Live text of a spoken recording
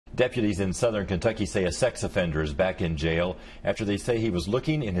Deputies in southern Kentucky say a sex offender is back in jail after they say he was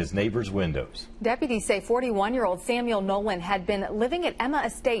looking in his neighbor's windows. Deputies say 41-year-old Samuel Nolan had been living at Emma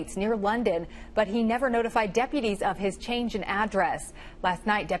Estates near London, but he never notified deputies of his change in address. Last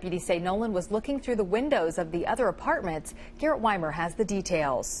night, deputies say Nolan was looking through the windows of the other apartments. Garrett Weimer has the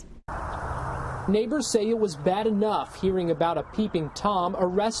details. Neighbors say it was bad enough hearing about a peeping Tom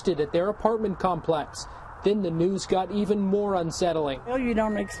arrested at their apartment complex. Then the news got even more unsettling. Well, you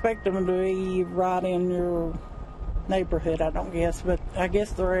don't expect them to be right in your neighborhood, I don't guess, but I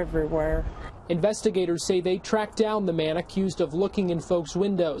guess they're everywhere. Investigators say they tracked down the man accused of looking in folks'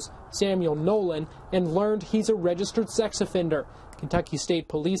 windows, Samuel Nolan, and learned he's a registered sex offender. Kentucky State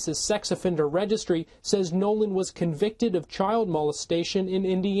Police's sex offender registry says Nolan was convicted of child molestation in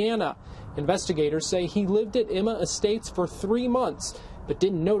Indiana. Investigators say he lived at Emma Estates for 3 months, but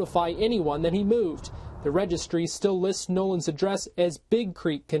didn't notify anyone that he moved. The registry still lists Nolan's address as Big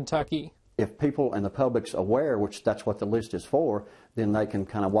Creek, Kentucky. If people and the public's aware, which that's what the list is for, then they can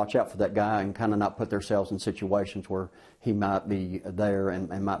kind of watch out for that guy and kind of not put themselves in situations where he might be there and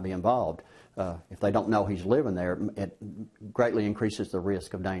might be involved. If they don't know he's living there, it greatly increases the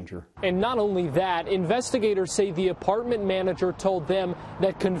risk of danger. And not only that, investigators say the apartment manager told them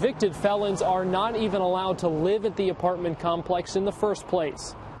that convicted felons are not even allowed to live at the apartment complex in the first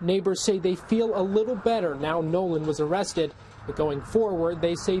place. Neighbors say they feel a little better now Nolan was arrested, but going forward,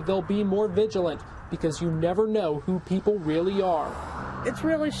 they say they'll be more vigilant because you never know who people really are. It's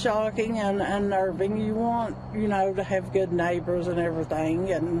really shocking and unnerving. You want, to have good neighbors and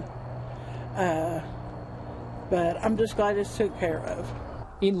everything, and but I'm just glad it's took care of.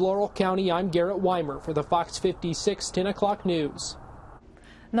 In Laurel County, I'm Garrett Weimer for the Fox 56 10 o'clock news.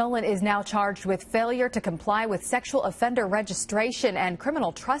 Nolan is now charged with failure to comply with sexual offender registration and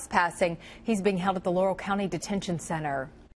criminal trespassing. He's being held at the Laurel County Detention Center.